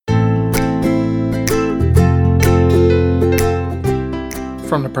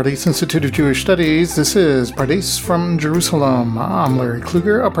From the Pardes Institute of Jewish Studies, this is Pardes from Jerusalem. I'm Larry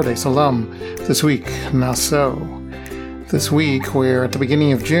Kluger, a Pardes alum. This week, Naso. This week, we're at the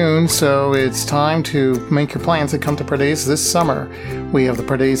beginning of June, so it's time to make your plans to come to Pardes this summer. We have the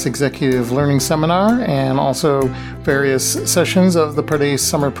Pardes Executive Learning Seminar and also various sessions of the Pardes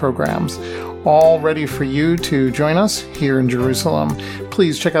summer programs, all ready for you to join us here in Jerusalem.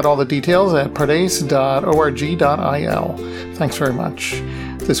 Please check out all the details at pardes.org.il. Thanks very much.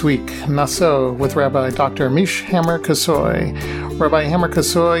 This week, Naso with Rabbi Dr. Mish Hammer-Kasoy. Rabbi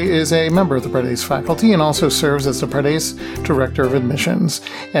Hammer-Kasoy is a member of the Pardes faculty and also serves as the Pardes Director of Admissions.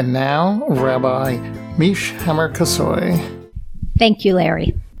 And now, Rabbi Mish Hammer-Kasoy. Thank you,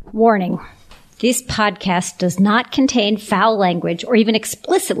 Larry. Warning. This podcast does not contain foul language or even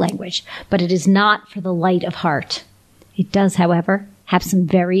explicit language, but it is not for the light of heart. It does, however, have some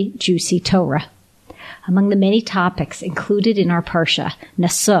very juicy Torah. Among the many topics included in our Parsha,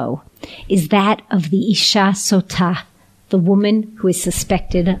 Naso, is that of the Isha Sota, the woman who is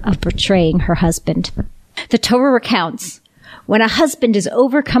suspected of betraying her husband. The Torah recounts, when a husband is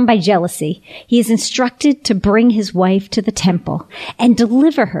overcome by jealousy, he is instructed to bring his wife to the temple and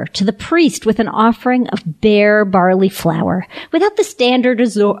deliver her to the priest with an offering of bare barley flour, without the standard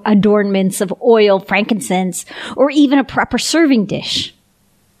adornments of oil, frankincense, or even a proper serving dish.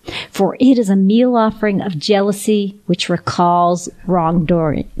 For it is a meal offering of jealousy which recalls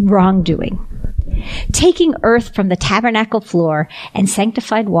wrongdoing. Taking earth from the tabernacle floor and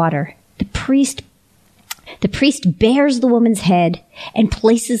sanctified water, the priest bears the woman's head and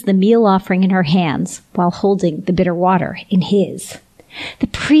places the meal offering in her hands while holding the bitter water in his. The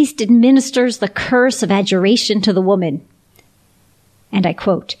priest administers the curse of adjuration to the woman. And I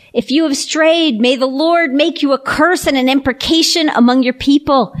quote, "If you have strayed, may the Lord make you a curse and an imprecation among your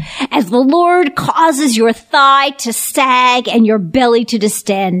people, as the Lord causes your thigh to sag and your belly to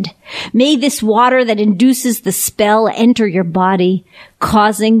distend. May this water that induces the spell enter your body,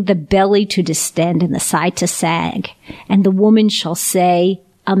 causing the belly to distend and the side to sag. And the woman shall say,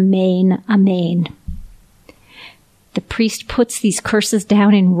 Amen, Amen." The priest puts these curses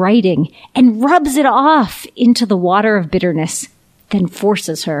down in writing and rubs it off into the water of bitterness, then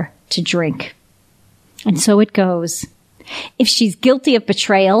forces her to drink. And so it goes. If she's guilty of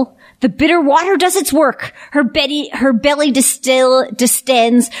betrayal, the bitter water does its work. Her belly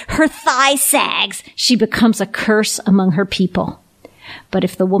distends, her thigh sags. She becomes a curse among her people. But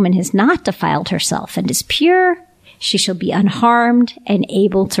if the woman has not defiled herself and is pure, she shall be unharmed and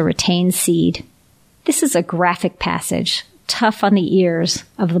able to retain seed. This is a graphic passage, tough on the ears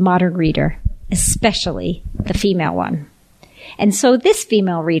of the modern reader, especially the female one. And so this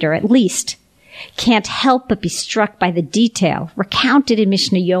female reader, at least, can't help but be struck by the detail recounted in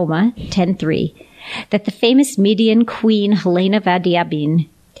Mishnah Yoma 10:3 that the famous Median queen Heleni Vadiabin,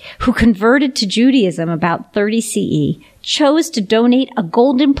 who converted to Judaism about 30 CE, chose to donate a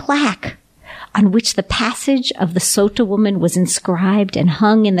golden plaque on which the passage of the Sota woman was inscribed and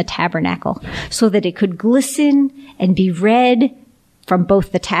hung in the tabernacle so that it could glisten and be read from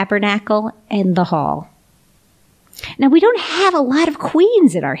both the tabernacle and the hall. Now, we don't have a lot of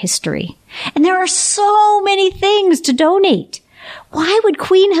queens in our history, and there are so many things to donate. Why would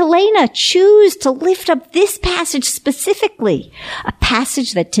Queen Helena choose to lift up this passage specifically? A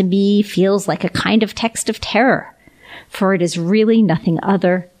passage that to me feels like a kind of text of terror, for it is really nothing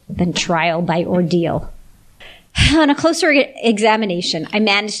other than trial by ordeal. On a closer examination, I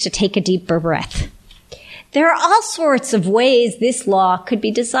managed to take a deeper breath. There are all sorts of ways this law could be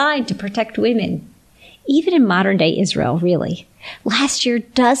designed to protect women. Even in modern-day Israel, really. Last year,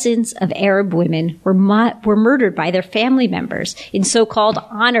 dozens of Arab women were murdered by their family members in so-called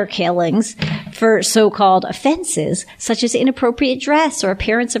honor killings for so-called offenses, such as inappropriate dress or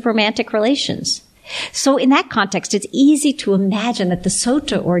appearance of romantic relations. So in that context, it's easy to imagine that the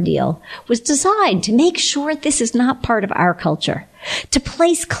Sota ordeal was designed to make sure this is not part of our culture, to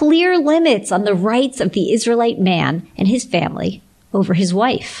place clear limits on the rights of the Israelite man and his family over his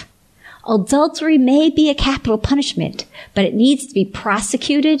wife. Adultery may be a capital punishment, but it needs to be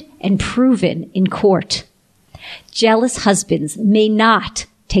prosecuted and proven in court. Jealous husbands may not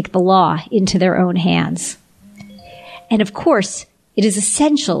take the law into their own hands. And of course, it is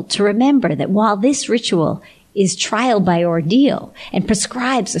essential to remember that while this ritual is trial by ordeal and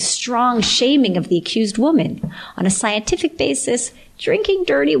prescribes a strong shaming of the accused woman, on a scientific basis, drinking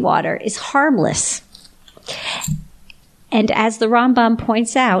dirty water is harmless. And as the Rambam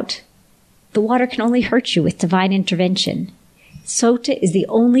points out, the water can only hurt you with divine intervention. Sota is the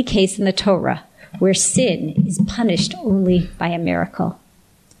only case in the Torah where sin is punished only by a miracle.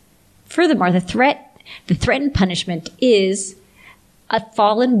 Furthermore, the threatened punishment is a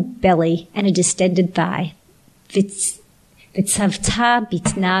fallen belly and a distended thigh. V'tzavta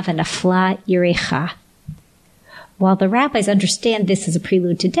bitna v'nafla yirecha. While the rabbis understand this as a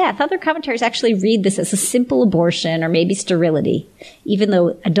prelude to death, other commentaries actually read this as a simple abortion or maybe sterility, even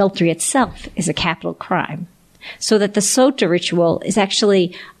though adultery itself is a capital crime. So that the Sota ritual is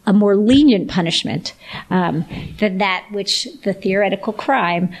actually a more lenient punishment than that which the theoretical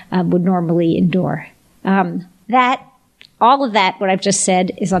crime would normally endure. All of that, what I've just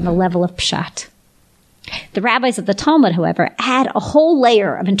said, is on the level of pshat. The rabbis of the Talmud, however, add a whole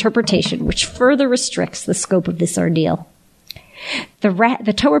layer of interpretation which further restricts the scope of this ordeal.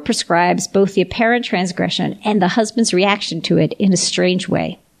 The Torah prescribes both the apparent transgression and the husband's reaction to it in a strange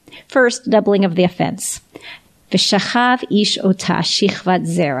way. First, doubling of the offense. V'shachav ish ota shichvat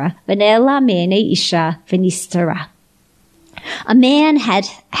zera v'ne'ela me'enei isha v'nistara. A man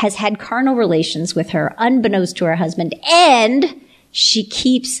has had carnal relations with her unbeknownst to her husband, and she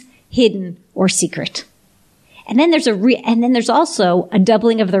keeps hidden or secret. And then there's also a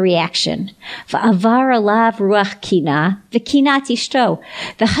doubling of the reaction. V'avar alav ruach kina v'kinat ishto.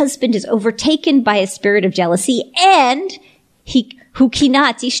 The husband is overtaken by a spirit of jealousy, and hu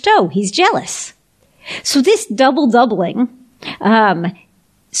kinat ishto. He's jealous. So this doubling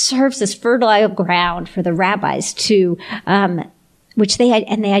serves as fertile ground for the rabbis to, they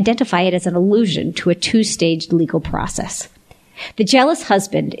identify it as an allusion to a two-staged legal process. The jealous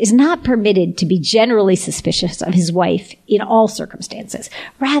husband is not permitted to be generally suspicious of his wife in all circumstances.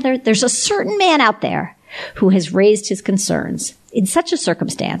 Rather, there's a certain man out there who has raised his concerns. In such a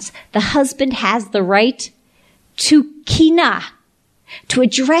circumstance, the husband has the right to kina, to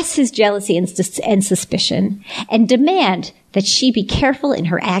address his jealousy and suspicion, and demand that she be careful in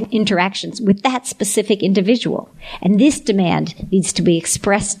her interactions with that specific individual. And this demand needs to be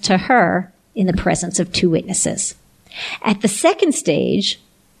expressed to her in the presence of two witnesses. At the second stage,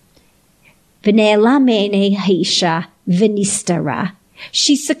 v'ne'ela me'enei ha'isha v'nistara,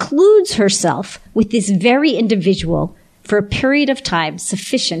 she secludes herself with this very individual for a period of time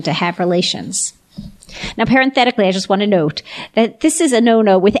sufficient to have relations. Now, parenthetically, I just want to note that this is a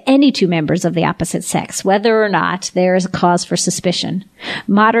no-no with any two members of the opposite sex, whether or not there is a cause for suspicion.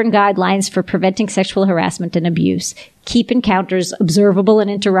 Modern guidelines for preventing sexual harassment and abuse, keep encounters observable and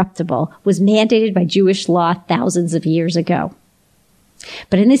interruptible, was mandated by Jewish law thousands of years ago.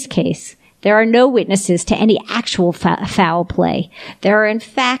 But in this case, there are no witnesses to any actual foul play. There are, in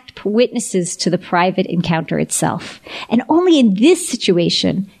fact, witnesses to the private encounter itself. And only in this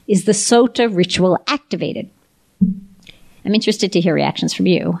situation is the Sota ritual activated. I'm interested to hear reactions from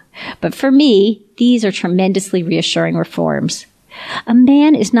you. But for me, these are tremendously reassuring reforms. A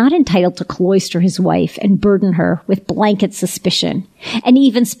man is not entitled to cloister his wife and burden her with blanket suspicion. And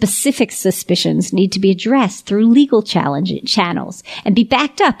even specific suspicions need to be addressed through legal channels and be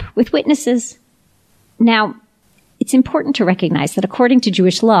backed up with witnesses. Now, it's important to recognize that according to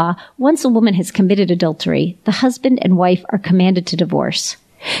Jewish law, once a woman has committed adultery, the husband and wife are commanded to divorce.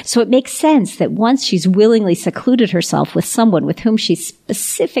 So it makes sense that once she's willingly secluded herself with someone with whom she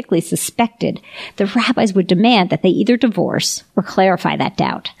specifically suspected, the rabbis would demand that they either divorce or clarify that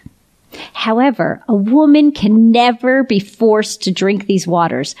doubt. However, a woman can never be forced to drink these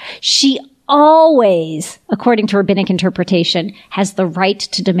waters. She always, according to rabbinic interpretation, has the right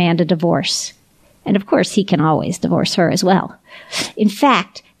to demand a divorce. And of course, he can always divorce her as well. In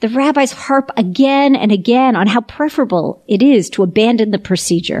fact, the rabbis harp again and again on how preferable it is to abandon the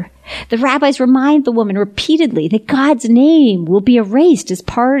procedure. The rabbis remind the woman repeatedly that God's name will be erased as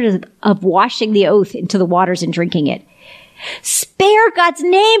part of washing the oath into the waters and drinking it. Spare God's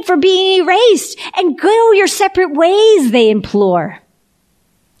name for being erased and go your separate ways, they implore.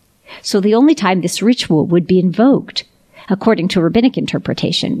 So the only time this ritual would be invoked, according to rabbinic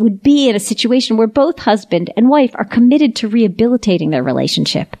interpretation, would be in a situation where both husband and wife are committed to rehabilitating their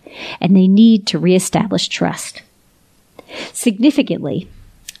relationship, and they need to reestablish trust. Significantly,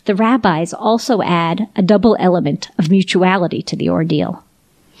 the rabbis also add a double element of mutuality to the ordeal.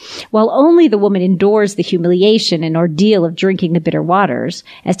 While only the woman endures the humiliation and ordeal of drinking the bitter waters,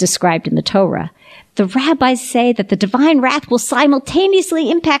 as described in the Torah, the rabbis say that the divine wrath will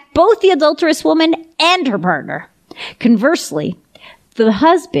simultaneously impact both the adulterous woman and her partner. Conversely, the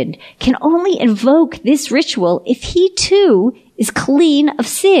husband can only invoke this ritual if he too is clean of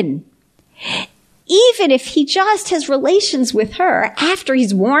sin. Even if he just has relations with her after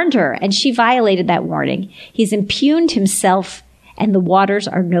he's warned her and she violated that warning, he's impugned himself and the waters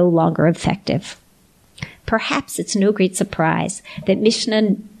are no longer effective. Perhaps it's no great surprise that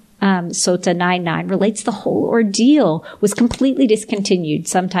Mishnah Sota 9:9 relates the whole ordeal was completely discontinued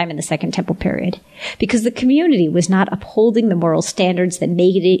sometime in the Second Temple period because the community was not upholding the moral standards that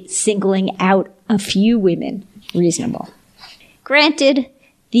made it singling out a few women reasonable. Granted,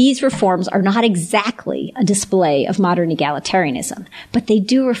 these reforms are not exactly a display of modern egalitarianism, but they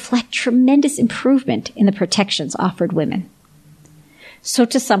do reflect tremendous improvement in the protections offered women. So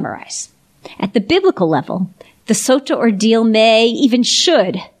to summarize, at the biblical level, the Sota ordeal may, even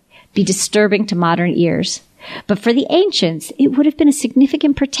should, be disturbing to modern ears. But for the ancients, it would have been a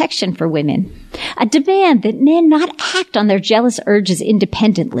significant protection for women, a demand that men not act on their jealous urges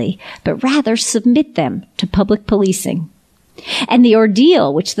independently, but rather submit them to public policing. And the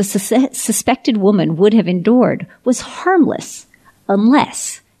ordeal which the suspected woman would have endured was harmless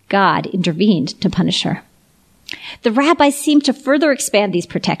unless God intervened to punish her. The rabbis seemed to further expand these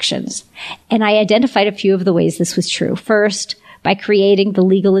protections, and I identified a few of the ways this was true. First, by creating the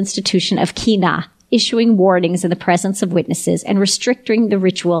legal institution of kina, issuing warnings in the presence of witnesses and restricting the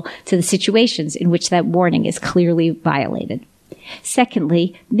ritual to the situations in which that warning is clearly violated.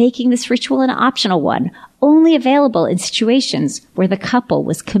 Secondly, making this ritual an optional one, only available in situations where the couple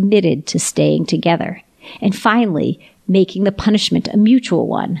was committed to staying together. And finally, making the punishment a mutual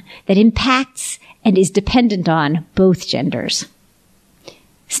one that impacts and is dependent on both genders.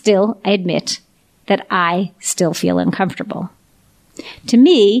 Still, I admit that I still feel uncomfortable. To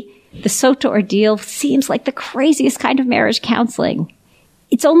me, the Sota ordeal seems like the craziest kind of marriage counseling.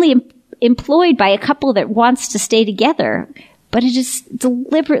 It's only employed by a couple that wants to stay together, but it is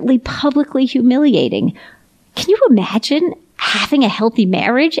deliberately publicly humiliating. Can you imagine having a healthy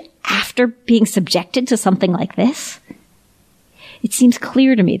marriage after being subjected to something like this? It seems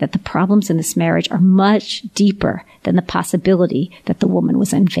clear to me that the problems in this marriage are much deeper than the possibility that the woman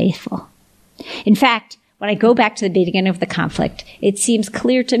was unfaithful. In fact, when I go back to the beginning of the conflict, it seems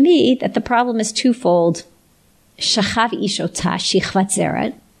clear to me that the problem is twofold. Shachav ishota shichvat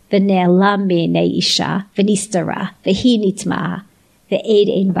zeret, v'ne'elam me'nei isha, v'nistara, v'hi nitma'a,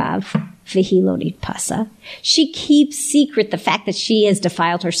 v'eid ein bav, v'hi lo nitpasa. She keeps secret the fact that she has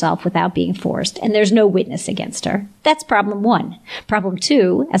defiled herself without being forced, and there's no witness against her. That's problem one. Problem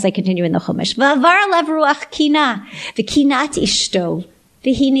two, as I continue in the Chumash, v'avar alav ruach kina, v'kinat ishto,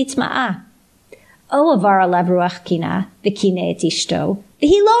 v'hi nitma'a. O avar alav ruach kina, v'kine et ishto,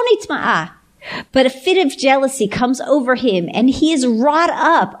 v'hi lo nitma'a. But a fit of jealousy comes over him, and he is wrought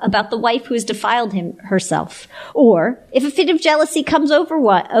up about the wife who has defiled herself. Or, if a fit of jealousy comes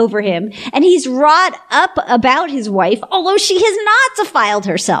over him, and he's wrought up about his wife, although she has not defiled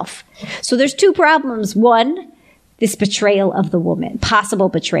herself. So there's two problems. One, this betrayal of the woman, possible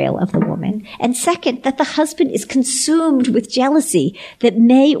betrayal of the woman. And second, that the husband is consumed with jealousy that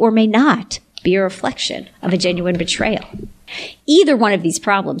may or may not be a reflection of a genuine betrayal. Either one of these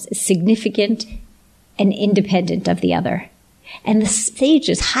problems is significant and independent of the other. And the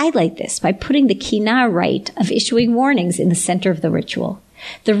sages highlight this by putting the kina rite of issuing warnings in the center of the ritual.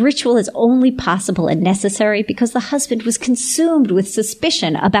 The ritual is only possible and necessary because the husband was consumed with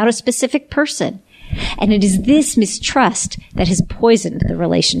suspicion about a specific person. And it is this mistrust that has poisoned the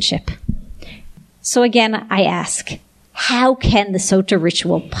relationship. So again, I ask, how can the Sota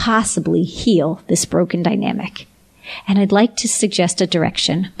ritual possibly heal this broken dynamic? And I'd like to suggest a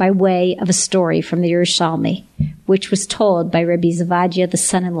direction by way of a story from the Yerushalmi, which was told by Rabbi Zavadia, the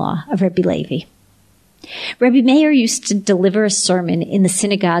son-in-law of Rabbi Levi. Rabbi Meir used to deliver a sermon in the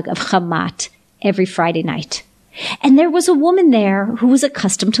synagogue of Chamat every Friday night. And there was a woman there who was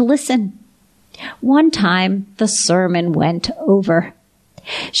accustomed to listen. One time, the sermon went over.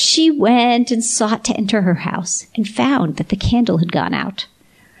 She went and sought to enter her house and found that the candle had gone out.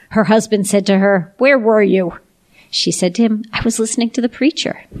 Her husband said to her, "Where were you?" She said to him, "I was listening to the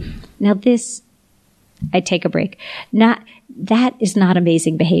preacher." Now I take a break. That is not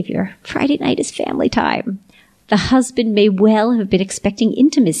amazing behavior. Friday night is family time. The husband may well have been expecting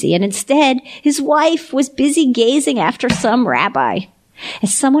intimacy, and instead his wife was busy gazing after some rabbi.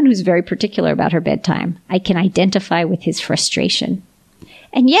 As someone who's very particular about her bedtime, I can identify with his frustration.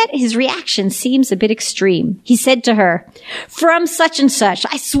 And yet his reaction seems a bit extreme. He said to her, "From such and such,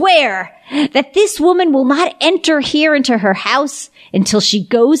 I swear that this woman will not enter here into her house until she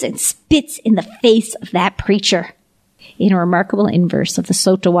goes and spits in the face of that preacher." In a remarkable inverse of the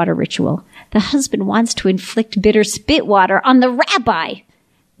Sota water ritual, the husband wants to inflict bitter spit water on the rabbi.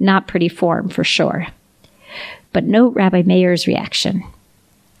 Not pretty form, for sure. But note Rabbi Meir's reaction.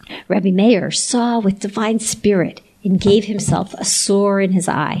 Rabbi Meir saw with divine spirit and gave himself a sore in his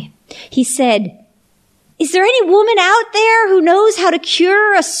eye. He said, "Is there any woman out there who knows how to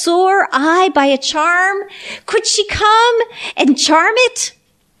cure a sore eye by a charm? Could she come and charm it?"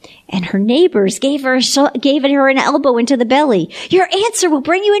 And her neighbors gave her an elbow into the belly. "Your answer will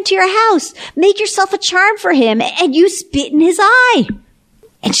bring you into your house. Make yourself a charm for him, and you spit in his eye."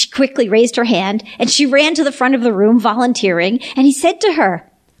 And she quickly raised her hand, and she ran to the front of the room, volunteering. And he said to her,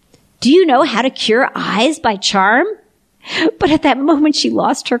 "Do you know how to cure eyes by charm?" But at that moment, she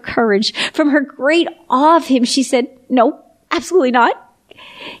lost her courage. From her great awe of him, she said, "No, absolutely not."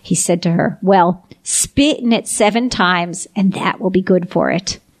 He said to her, "Well, spit in it 7 times, and that will be good for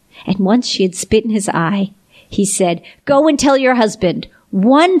it." And once she had spit in his eye, he said, "Go and tell your husband,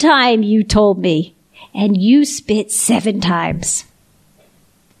 1 time you told me, and you spit 7 times.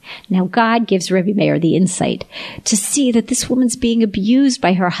 Now God gives Rebbe Meir the insight to see that this woman's being abused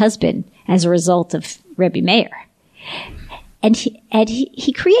by her husband as a result of Rebbe Meir. And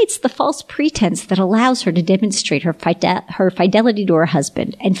he creates the false pretense that allows her to demonstrate her fidelity to her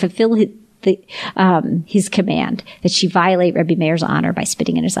husband and fulfill his command that she violate Rebbe Meir's honor by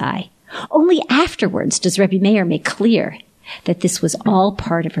spitting in his eye. Only afterwards does Rebbe Meir make clear that this was all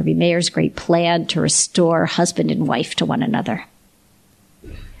part of Rebbe Meir's great plan to restore husband and wife to one another.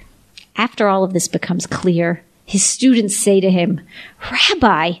 After all of this becomes clear, his students say to him,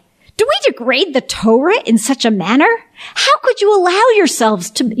 "Rabbi, do we degrade the Torah in such a manner? How could you allow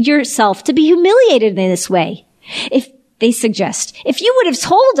yourself to be humiliated in this way?" They suggest, "If you would have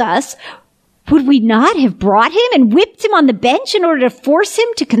told us, would we not have brought him and whipped him on the bench in order to force him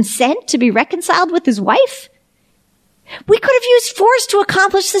to consent to be reconciled with his wife? We could have used force to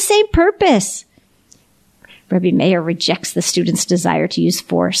accomplish the same purpose." Rebbe Meir rejects the students' desire to use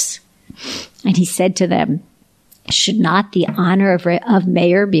force. And he said to them, "Should not the honor of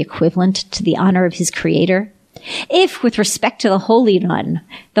Meir be equivalent to the honor of his creator? If, with respect to the Holy One,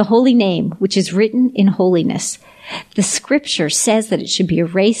 the holy name, which is written in holiness, the scripture says that it should be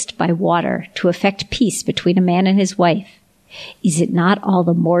erased by water to effect peace between a man and his wife, is it not all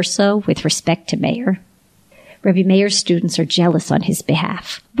the more so with respect to Meir?" Rebbe Meir's students are jealous on his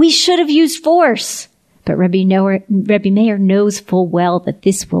behalf. "We should have used force." But Rebbe Meir knows full well that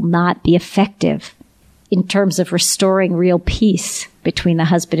this will not be effective in terms of restoring real peace between the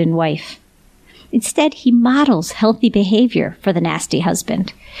husband and wife. Instead, he models healthy behavior for the nasty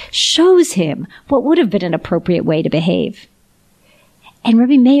husband, shows him what would have been an appropriate way to behave. And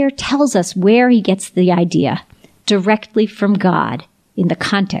Rebbe Meir tells us where he gets the idea, directly from God, in the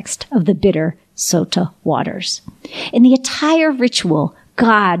context of the bitter Sota waters. In the entire ritual,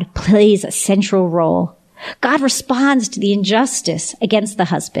 God plays a central role. God responds to the injustice against the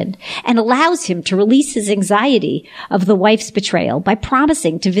husband and allows him to release his anxiety of the wife's betrayal by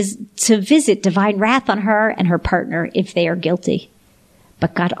promising to visit divine wrath on her and her partner if they are guilty.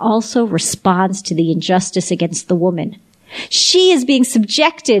 But God also responds to the injustice against the woman. She is being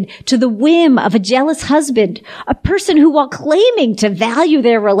subjected to the whim of a jealous husband, a person who, while claiming to value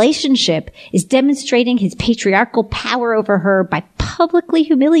their relationship, is demonstrating his patriarchal power over her by publicly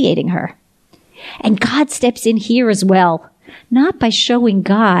humiliating her. And God steps in here as well, not by showing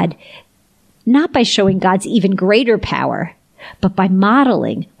God's even greater power, but by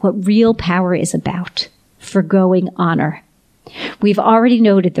modeling what real power is about, forgoing honor. We've already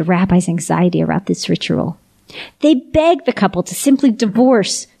noted the rabbi's anxiety about this ritual. They beg the couple to simply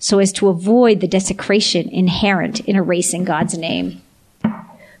divorce so as to avoid the desecration inherent in erasing God's name.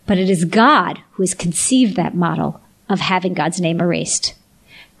 But it is God who has conceived that model of having God's name erased.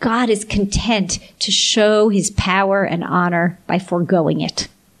 God is content to show his power and honor by foregoing it.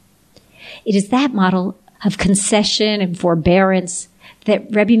 It is that model of concession and forbearance that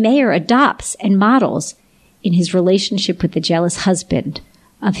Rebbe Meir adopts and models in his relationship with the jealous husband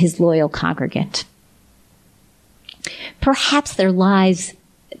of his loyal congregant. Perhaps there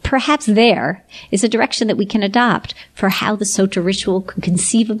is a direction that we can adopt for how the Sota ritual could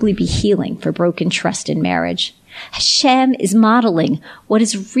conceivably be healing for broken trust in marriage. Hashem is modeling what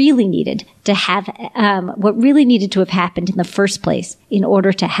really needed to have happened in the first place in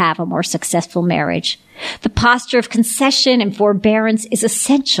order to have a more successful marriage. The posture of concession and forbearance is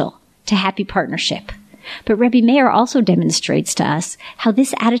essential to happy partnership. But Rebbe Meir also demonstrates to us how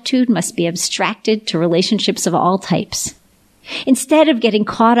this attitude must be abstracted to relationships of all types. Instead of getting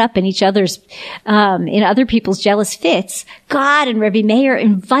caught up in in other people's jealous fits, God and Rebbe Meir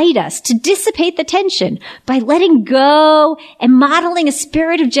invite us to dissipate the tension by letting go and modeling a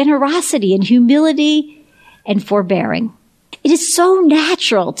spirit of generosity and humility and forbearing. It is so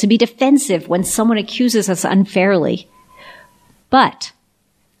natural to be defensive when someone accuses us unfairly. But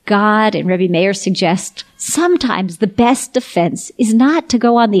God and Rebbe Meir suggest sometimes the best defense is not to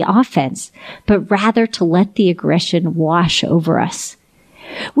go on the offense, but rather to let the aggression wash over us.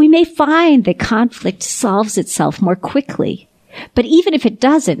 We may find that conflict solves itself more quickly But even if it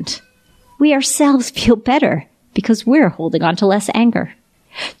doesn't, we ourselves feel better because we're holding on to less anger.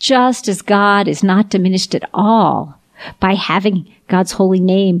 Just as God is not diminished at all by having God's holy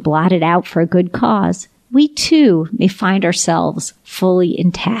name blotted out for a good cause, we too may find ourselves fully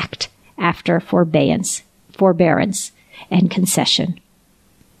intact after forbearance and concession.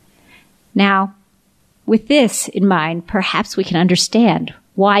 Now, with this in mind, perhaps we can understand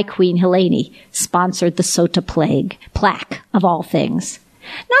why Queen Heleni sponsored the Sota plaque of all things.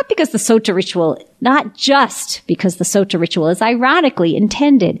 Not just because the Sota ritual is ironically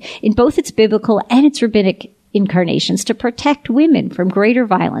intended in both its biblical and its rabbinic incarnations to protect women from greater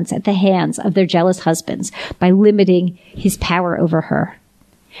violence at the hands of their jealous husbands by limiting his power over her.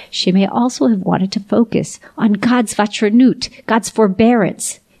 She may also have wanted to focus on God's vatranut, God's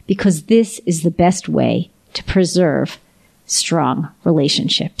forbearance, because this is the best way to preserve strong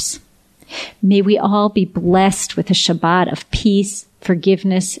relationships. May we all be blessed with a Shabbat of peace,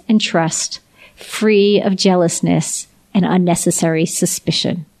 forgiveness, and trust, free of jealousness and unnecessary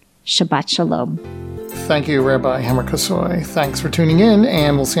suspicion. Shabbat Shalom. Thank you, Rabbi Hammer Kasoy. Thanks for tuning in,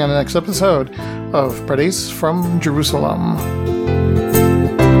 and we'll see you on the next episode of Pradesh from Jerusalem.